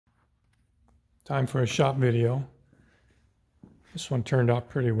Time for a shop video. This one turned out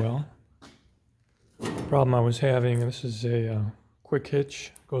pretty well. Problem I was having, this is a quick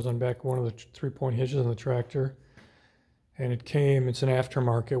hitch. Goes on back one of the 3-point hitches on the tractor. And it's an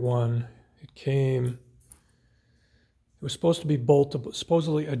aftermarket one. It was supposed to be boltable,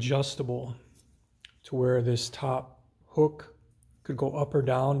 supposedly adjustable to where this top hook could go up or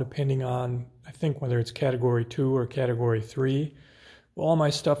down depending on, I think, whether it's category 2 or category 3. Well, all my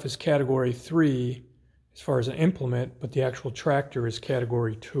stuff is category 3 as far as an implement, but the actual tractor is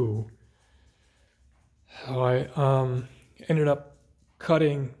category 2. So I ended up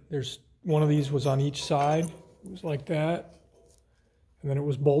cutting, there's one of these was on each side. It was like that. And then it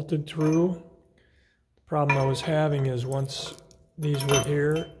was bolted through. The problem I was having is once these were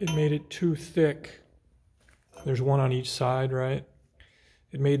here, it made it too thick. There's one on each side, right?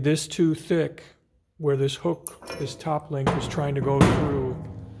 It made this too thick where this hook, this top link was trying to go through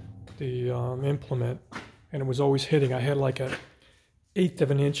the implement, and it was always hitting. I had like an 1/8 of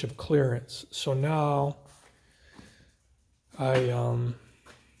an inch of clearance. So now I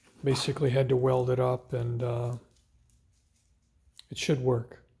basically had to weld it up, and it should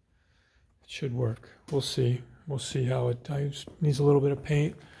work. It should work. We'll see. We'll see how it needs a little bit of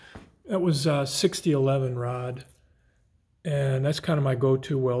paint. That was 6011 rod. And that's kind of my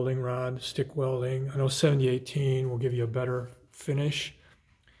go-to welding rod, stick welding. I know 7018 will give you a better finish,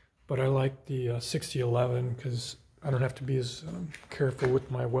 but I like the 6011 because I don't have to be as careful with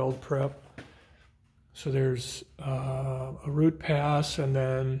my weld prep. So there's a root pass and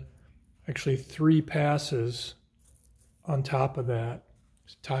then actually 3 passes on top of that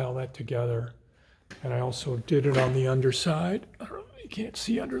to tie all that together. And I also did it on the underside. I don't know, you can't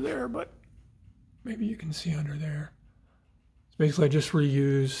see under there, but maybe you can see under there. Basically, I just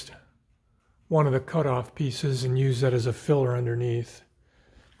reused one of the cutoff pieces and used that as a filler underneath.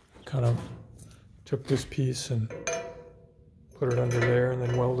 Kind of took this piece and put it under there and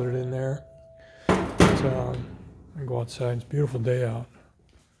then welded it in there. But, I go outside. It's a beautiful day out.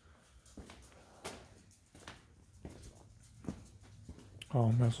 Oh,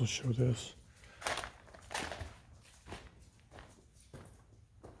 I might as well show this.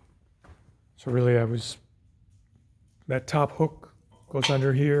 So really, that top hook goes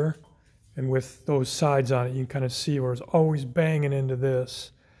under here, and with those sides on it, you can kind of see where it's always banging into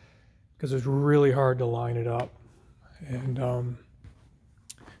this because it's really hard to line it up. And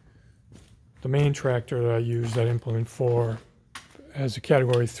the main tractor that I use that implement for as a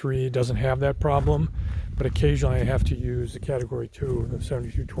category 3 doesn't have that problem, but occasionally I have to use the category 2, the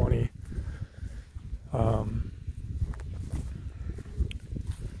 7220.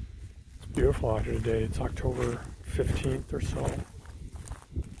 It's beautiful out here today. It's October 15th or so,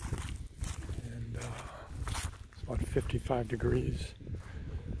 and it's about 55 degrees.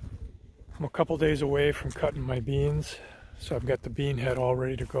 I'm a couple days away from cutting my beans, so I've got the bean head all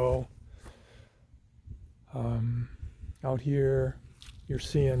ready to go. Out here you're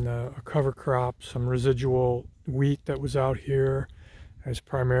seeing a cover crop, some residual wheat that was out here. It's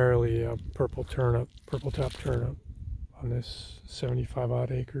primarily a purple top turnip on this 75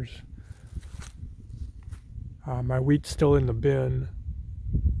 odd acres. My wheat's still in the bin.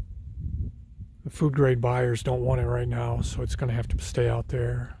 The food grade buyers don't want it right now, so it's going to have to stay out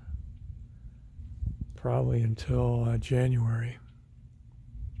there probably until January.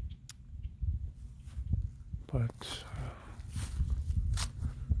 But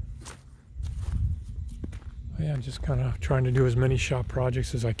yeah, I'm just kind of trying to do as many shop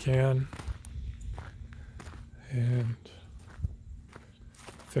projects as I can and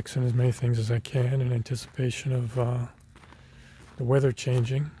fixing as many things as I can in anticipation of the weather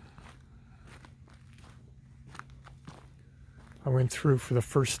changing. I went through for the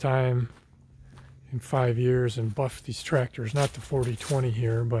first time in 5 years and buffed these tractors, not the 4020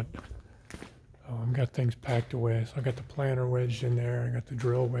 here, but I've got things packed away. So I got the planter wedged in there, I got the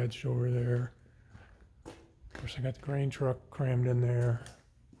drill wedged over there. Of course, I got the grain truck crammed in there.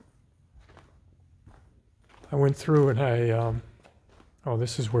 I went through and oh,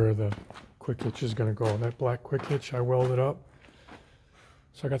 this is where the quick hitch is going to go. That black quick hitch, I welded up.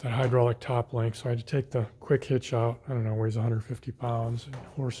 So I got that hydraulic top link, so I had to take the quick hitch out. I don't know, weighs 150 pounds, and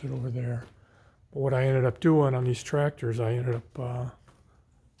horse it over there. But what I ended up doing on these tractors, I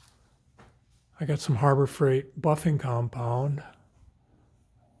got some Harbor Freight buffing compound,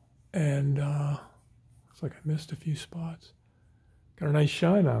 and looks like I missed a few spots. Got a nice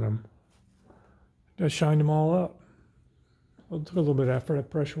shine on them. I shined them all up. It took a little bit of effort. I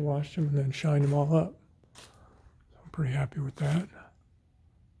pressure washed them and then shined them all up. So I'm pretty happy with that.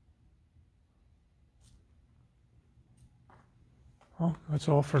 Well, that's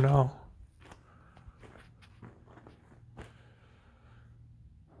all for now.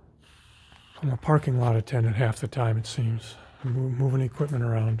 I'm a parking lot attendant half the time, it seems. I'm moving equipment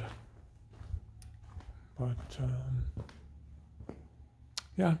around. But,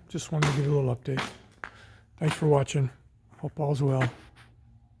 yeah, just wanted to give you a little update. Thanks for watching. Hope all's well.